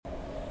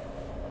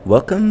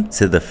Welcome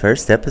to the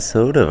first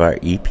episode of our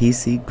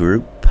EPC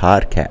Group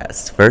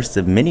podcast, first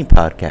of many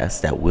podcasts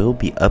that will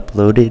be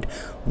uploaded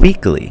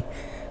weekly.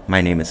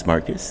 My name is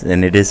Marcus,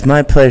 and it is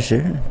my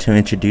pleasure to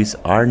introduce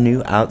our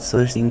new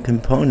outsourcing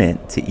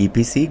component to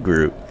EPC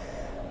Group.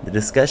 The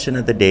discussion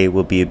of the day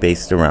will be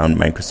based around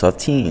Microsoft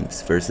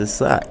Teams versus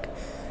Slack,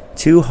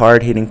 two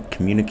hard-hitting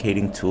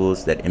communicating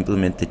tools that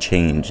implement the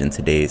change in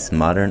today's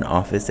modern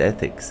office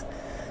ethics.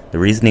 The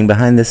reasoning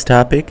behind this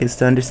topic is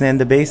to understand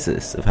the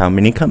basis of how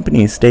many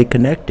companies stay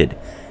connected,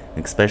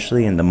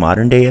 especially in the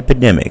modern-day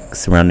epidemic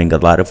surrounding a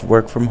lot of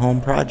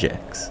work-from-home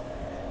projects.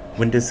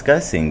 When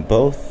discussing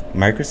both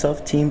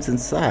Microsoft Teams and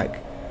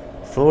Slack,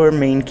 four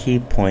main key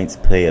points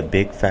play a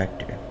big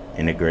factor: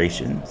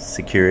 integration,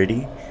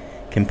 security,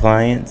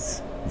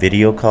 compliance,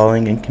 video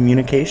calling, and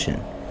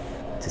communication.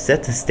 To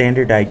set the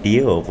standard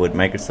ideal of what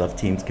Microsoft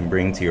Teams can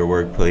bring to your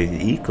workplace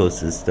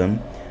ecosystem,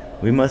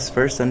 we must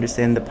first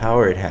understand the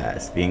power it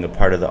has being a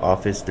part of the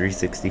Office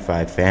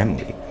 365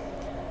 family.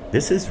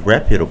 This is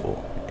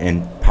reputable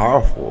and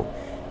powerful,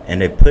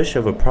 and a push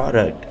of a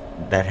product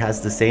that has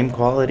the same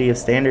quality of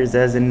standards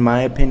as, in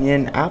my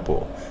opinion,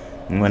 Apple.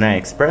 And when I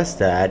express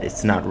that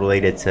it's not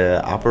related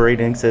to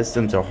operating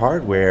systems or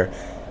hardware,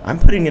 I'm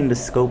putting in the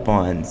scope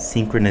on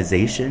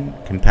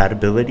synchronization,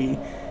 compatibility,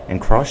 and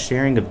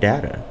cross-sharing of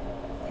data.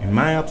 In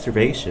my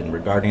observation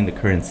regarding the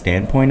current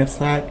standpoint of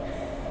Slack,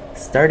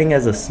 starting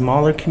as a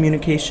smaller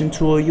communication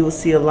tool, you will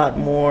see a lot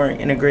more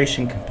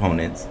integration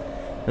components.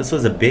 This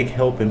was a big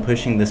help in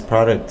pushing this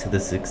product to the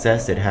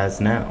success it has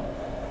now.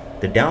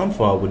 The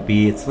downfall would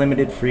be its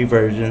limited free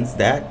versions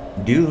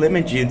that do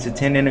limit you to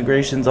 10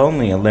 integrations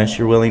only unless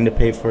you're willing to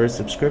pay for a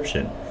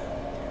subscription.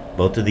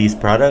 Both of these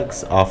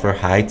products offer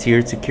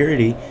high-tiered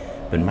security,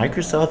 but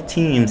Microsoft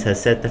Teams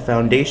has set the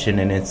foundation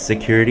in its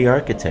security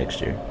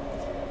architecture.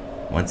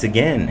 Once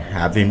again,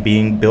 having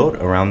been built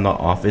around the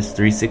Office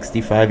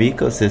 365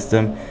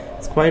 ecosystem,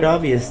 it's quite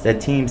obvious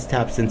that Teams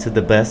taps into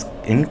the best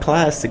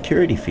in-class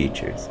security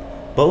features.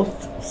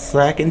 Both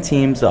Slack and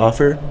Teams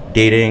offer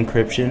data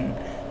encryption,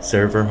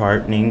 server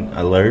hardening,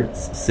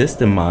 alerts,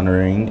 system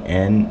monitoring,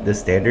 and the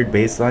standard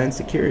baseline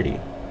security.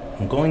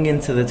 Going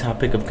into the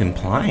topic of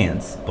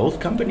compliance, both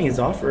companies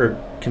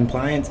offer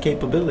compliance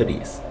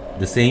capabilities.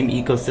 The same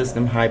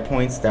ecosystem high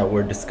points that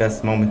were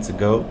discussed moments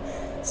ago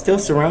still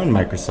surround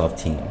Microsoft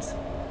Teams.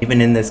 Even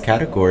in this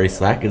category,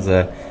 Slack is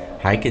a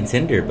high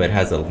contender but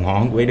has a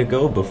long way to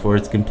go before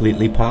it's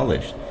completely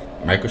polished.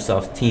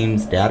 Microsoft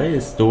Teams data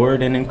is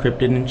stored and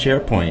encrypted in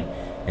SharePoint,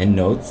 and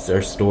notes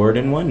are stored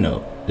in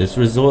OneNote. This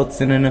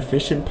results in an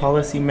efficient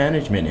policy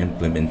management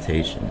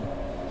implementation.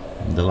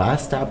 The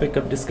last topic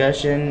of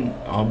discussion,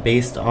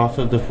 based off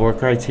of the four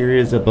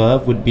criteria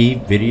above, would be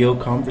video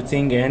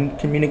conferencing and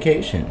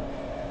communication.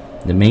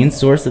 The main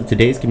source of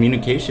today's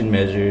communication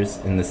measures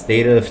in the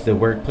state of the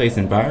workplace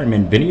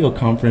environment, video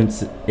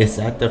conference is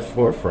at the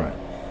forefront.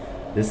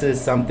 This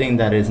is something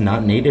that is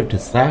not native to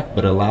Slack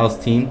but allows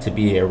Teams to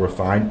be a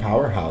refined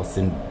powerhouse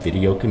in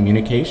video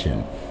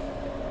communication.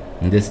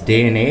 In this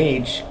day and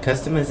age,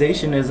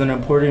 customization is an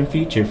important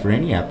feature for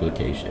any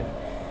application.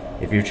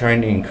 If you're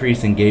trying to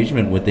increase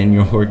engagement within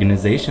your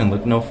organization,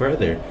 look no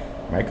further.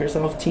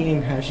 Microsoft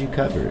Teams has you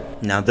covered.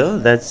 Now, though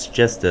that's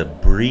just a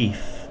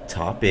brief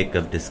topic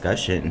of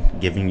discussion,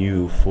 giving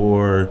you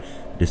four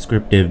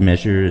descriptive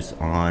measures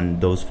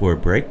on those four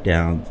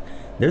breakdowns,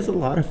 there's a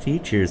lot of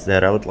features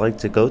that I would like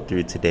to go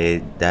through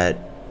today that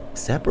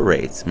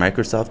separates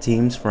Microsoft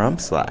Teams from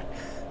Slack.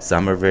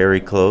 Some are very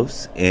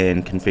close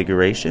in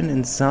configuration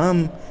and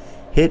some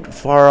hit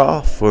far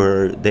off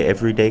for the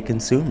everyday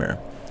consumer.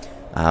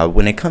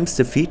 When it comes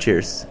to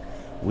features,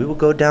 we will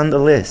go down the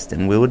list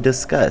and we will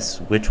discuss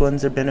which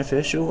ones are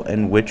beneficial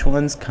and which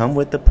ones come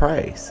with the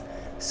price.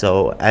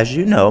 So, as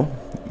you know,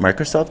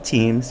 Microsoft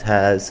Teams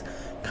has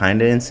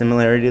kind of in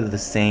similarity the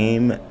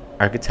same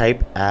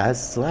archetype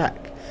as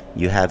Slack.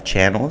 You have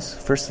channels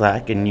for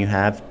Slack and you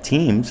have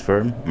Teams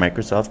for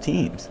Microsoft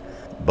Teams.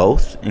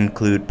 Both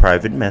include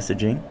private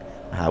messaging.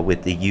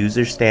 With the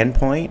user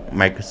standpoint,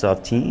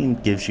 Microsoft Teams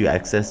gives you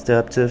access to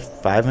up to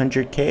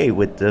 500K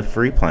with the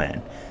free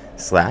plan.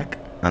 Slack,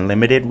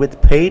 unlimited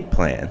with paid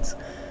plans.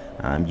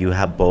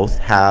 Both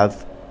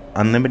have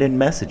unlimited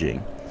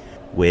messaging.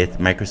 With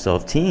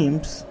Microsoft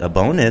Teams, a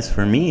bonus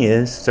for me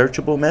is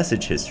searchable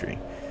message history.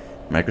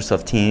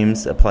 Microsoft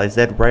Teams applies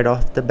that right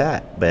off the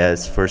bat, but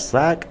as for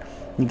Slack,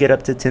 you get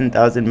up to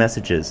 10,000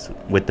 messages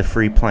with the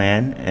free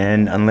plan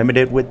and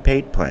unlimited with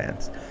paid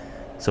plans.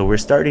 So we're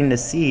starting to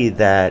see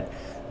that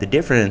the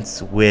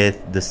difference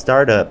with the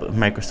startup of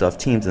Microsoft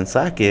Teams and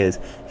Slack is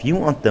if you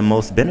want the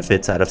most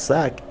benefits out of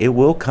Slack, it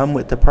will come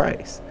with the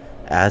price.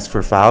 As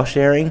for file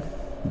sharing,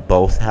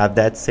 both have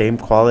that same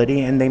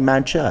quality and they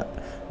match up.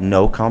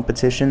 No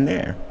competition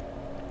there.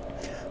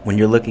 When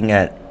you're looking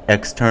at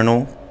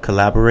external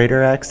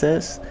collaborator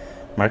access,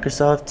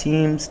 Microsoft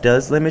Teams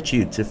does limit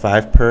you to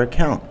 5 per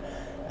account,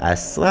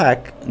 as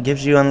Slack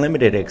gives you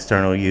unlimited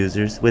external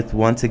users with,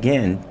 once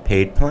again,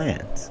 paid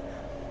plans.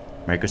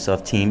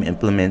 Microsoft Teams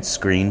implements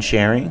screen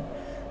sharing.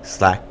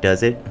 Slack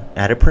does it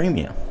at a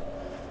premium.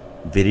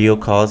 Video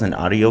calls and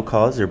audio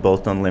calls are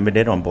both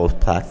unlimited on both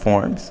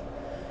platforms.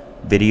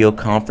 Video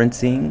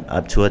conferencing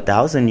up to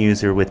 1,000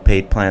 users with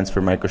paid plans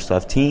for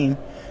Microsoft Teams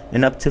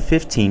and up to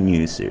 15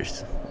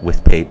 users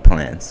with paid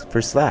plans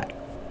for Slack.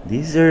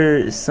 These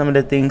are some of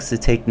the things to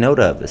take note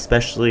of,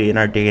 especially in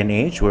our day and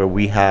age where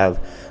we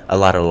have a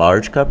lot of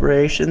large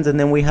corporations and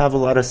then we have a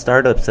lot of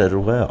startups as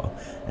well.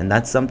 And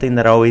that's something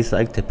that I always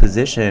like to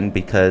position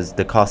because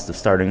the cost of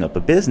starting up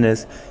a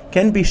business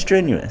can be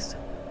strenuous.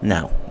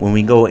 Now, when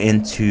we go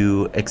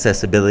into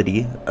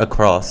accessibility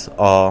across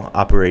all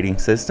operating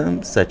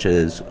systems, such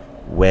as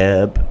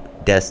web,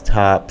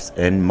 desktops,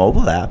 and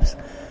mobile apps,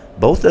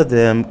 both of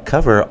them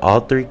cover all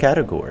three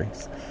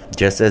categories.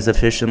 Just as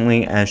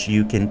efficiently as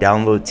you can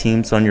download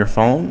Teams on your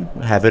phone,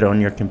 have it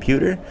on your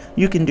computer,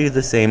 you can do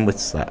the same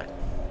with Slack.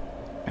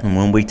 And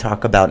when we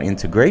talk about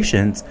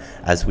integrations,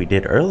 as we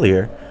did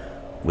earlier,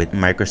 with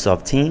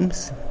Microsoft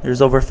Teams,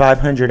 there's over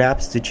 500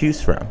 apps to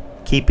choose from,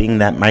 keeping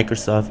that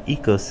Microsoft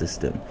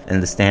ecosystem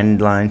and the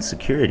standalone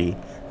security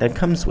that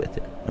comes with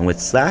it. And with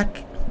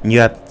Slack, you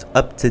have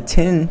up to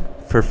 10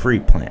 for free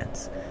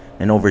plans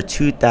and over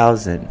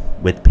 2,000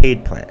 with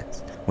paid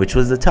plans, which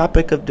was the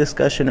topic of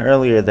discussion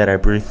earlier that I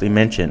briefly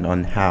mentioned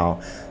on how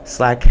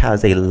Slack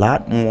has a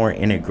lot more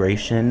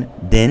integration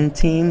than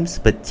Teams,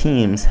 but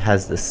Teams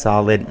has the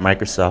solid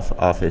Microsoft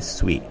Office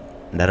suite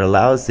that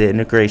allows the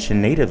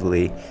integration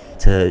natively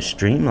to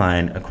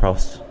streamline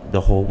across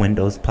the whole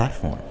Windows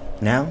platform.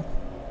 Now,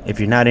 if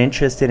you're not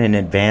interested in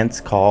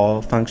advanced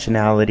call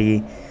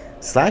functionality,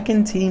 Slack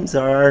and Teams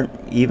are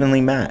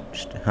evenly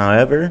matched.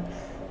 However,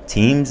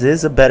 Teams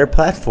is a better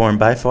platform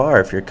by far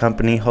if your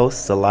company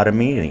hosts a lot of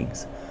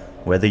meetings,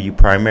 whether you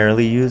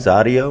primarily use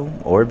audio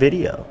or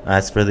video.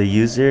 As for the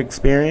user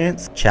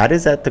experience, chat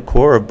is at the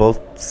core of both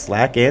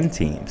Slack and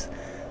Teams.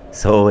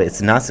 So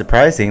it's not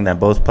surprising that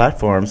both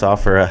platforms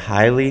offer a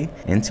highly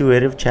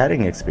intuitive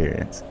chatting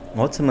experience.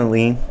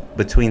 Ultimately,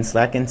 between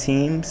Slack and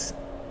Teams,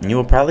 you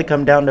will probably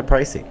come down to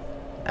pricing.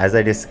 As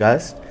I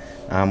discussed,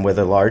 with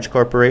a large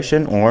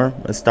corporation or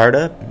a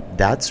startup,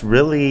 that's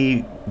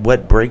really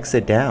what breaks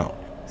it down.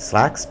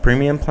 Slack's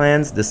premium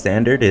plans, the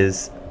standard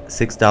is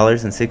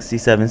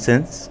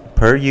 $6.67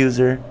 per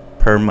user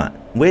per month,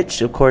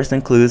 which of course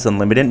includes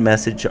unlimited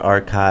message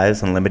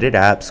archives, unlimited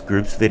apps,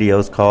 groups,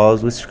 videos,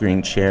 calls with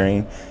screen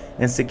sharing,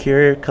 and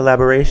secure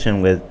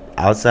collaboration with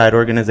outside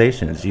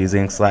organizations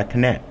using Slack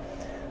Connect.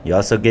 You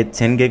also get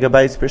 10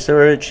 gigabytes per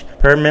storage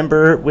per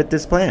member with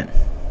this plan.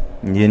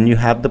 And then you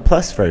have the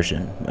Plus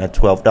version at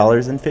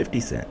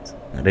 $12.50.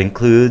 It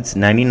includes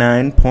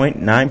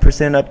 99.9%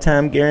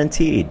 uptime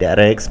guarantee,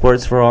 data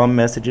exports for all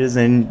messages,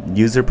 and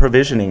user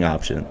provisioning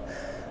options.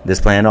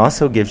 This plan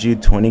also gives you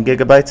 20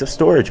 gigabytes of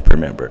storage per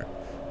member.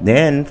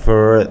 Then,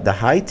 for the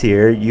high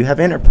tier, you have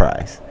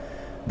Enterprise.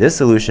 This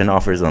solution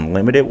offers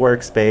unlimited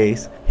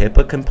workspace,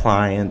 HIPAA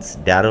compliance,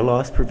 data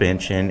loss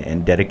prevention,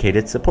 and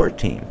dedicated support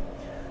team.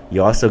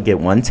 You also get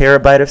 1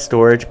 terabyte of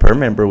storage per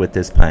member with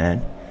this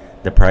plan.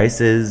 The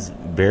prices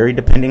vary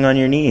depending on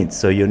your needs,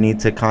 so you'll need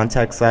to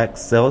contact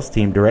Slack's sales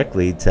team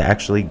directly to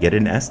actually get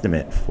an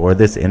estimate for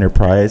this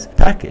enterprise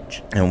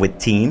package. And with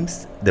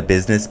Teams, the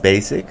business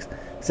basics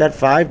is at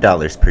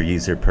 $5 per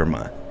user per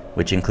month,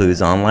 which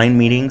includes online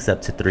meetings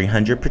up to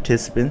 300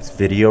 participants,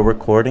 video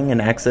recording,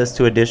 and access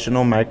to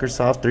additional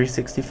Microsoft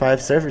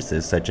 365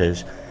 services such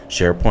as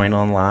SharePoint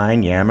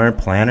Online, Yammer,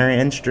 Planner,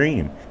 and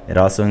Stream. It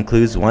also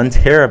includes 1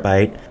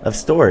 terabyte of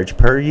storage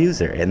per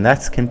user, and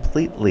that's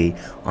completely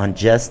on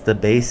just the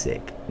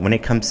basic. When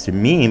it comes to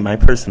me, my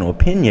personal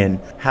opinion,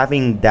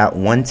 having that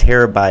 1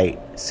 terabyte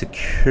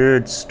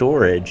secured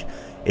storage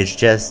is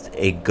just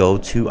a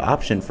go-to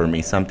option for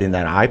me, something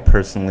that I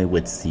personally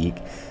would seek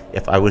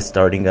if I was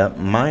starting up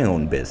my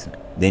own business.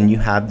 Then you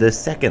have the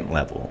second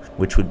level,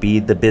 which would be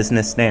the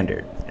business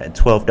standard at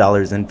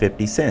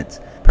 $12.50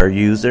 per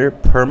user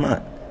per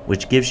month,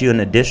 which gives you an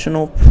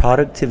additional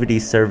productivity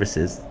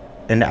services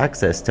and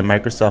access to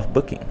Microsoft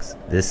bookings.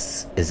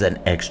 This is an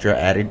extra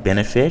added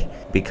benefit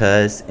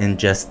because in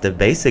just the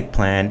basic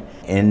plan,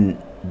 in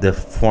the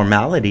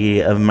formality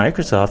of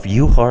Microsoft,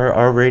 you are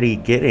already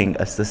getting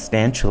a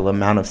substantial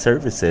amount of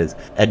services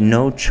at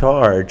no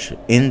charge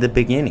in the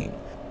beginning.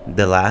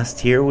 The last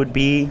tier would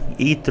be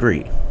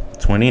E3,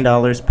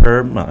 $20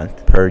 per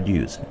month per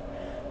user,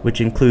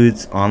 which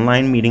includes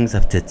online meetings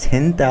up to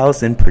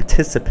 10,000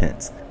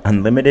 participants,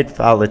 unlimited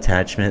file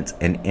attachments,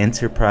 and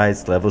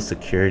enterprise level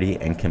security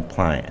and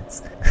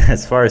compliance.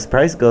 As far as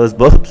price goes,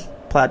 both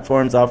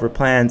platforms offer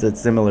plans at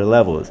similar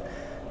levels.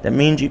 That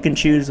means you can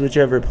choose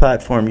whichever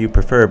platform you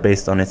prefer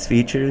based on its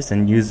features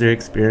and user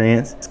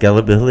experience,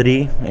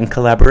 scalability, and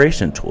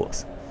collaboration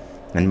tools.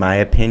 In my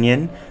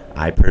opinion,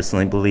 I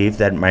personally believe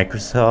that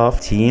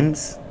Microsoft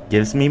Teams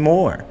gives me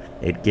more.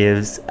 It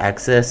gives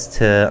access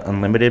to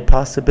unlimited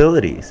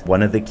possibilities.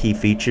 One of the key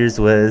features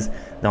was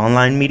the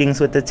online meetings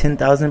with the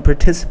 10,000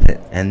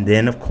 participants. And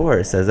then, of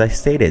course, as I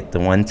stated,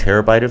 the 1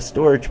 terabyte of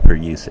storage per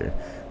user.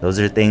 Those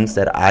are things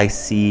that I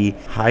see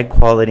high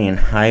quality and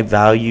high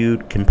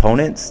valued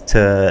components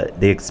to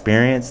the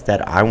experience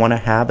that I want to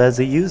have as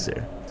a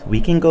user. So we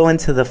can go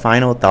into the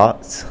final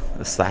thoughts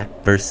of Slack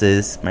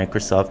versus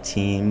Microsoft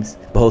Teams.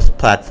 Both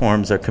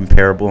platforms are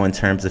comparable in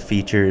terms of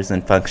features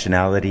and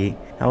functionality.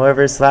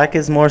 However, Slack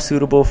is more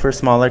suitable for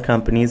smaller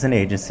companies and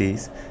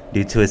agencies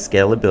due to its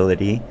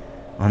scalability.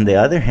 On the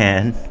other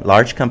hand,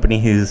 large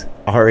companies who's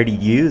already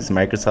use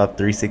Microsoft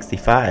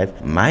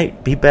 365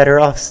 might be better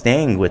off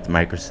staying with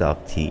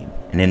Microsoft Teams.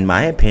 And in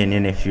my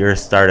opinion, if you're a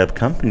startup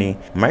company,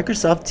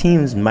 Microsoft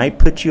Teams might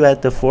put you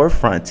at the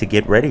forefront to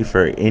get ready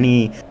for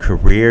any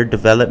career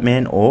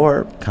development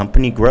or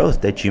company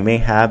growth that you may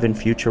have in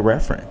future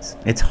reference.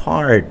 It's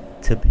hard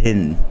to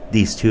pin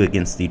these two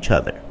against each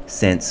other,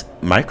 since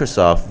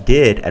Microsoft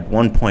did at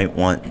one point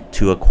want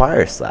to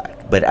acquire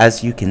Slack. But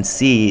as you can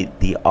see,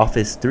 the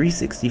Office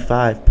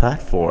 365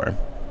 platform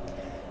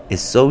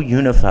is so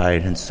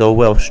unified and so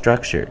well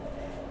structured.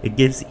 It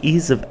gives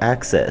ease of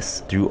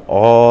access through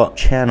all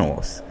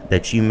channels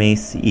that you may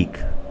seek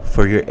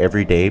for your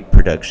everyday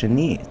production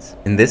needs.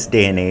 In this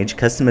day and age,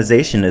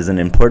 customization is an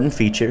important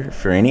feature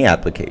for any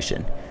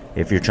application.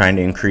 If you're trying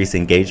to increase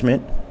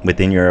engagement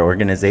within your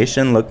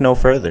organization, look no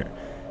further.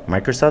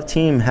 Microsoft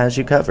Teams has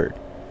you covered.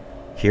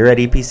 Here at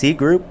EPC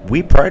Group,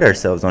 we pride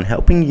ourselves on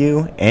helping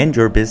you and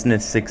your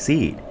business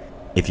succeed.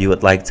 If you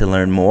would like to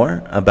learn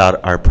more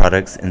about our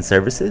products and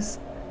services,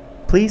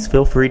 please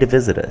feel free to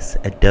visit us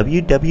at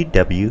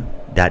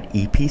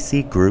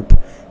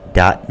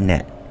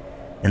www.epcgroup.net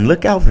and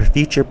look out for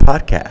future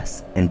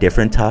podcasts and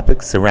different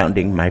topics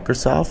surrounding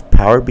Microsoft,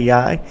 Power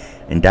BI,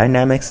 and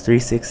Dynamics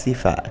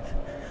 365.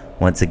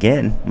 Once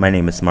again, my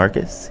name is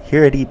Marcus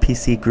here at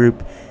EPC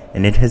Group,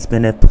 and it has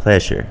been a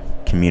pleasure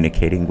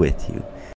communicating with you.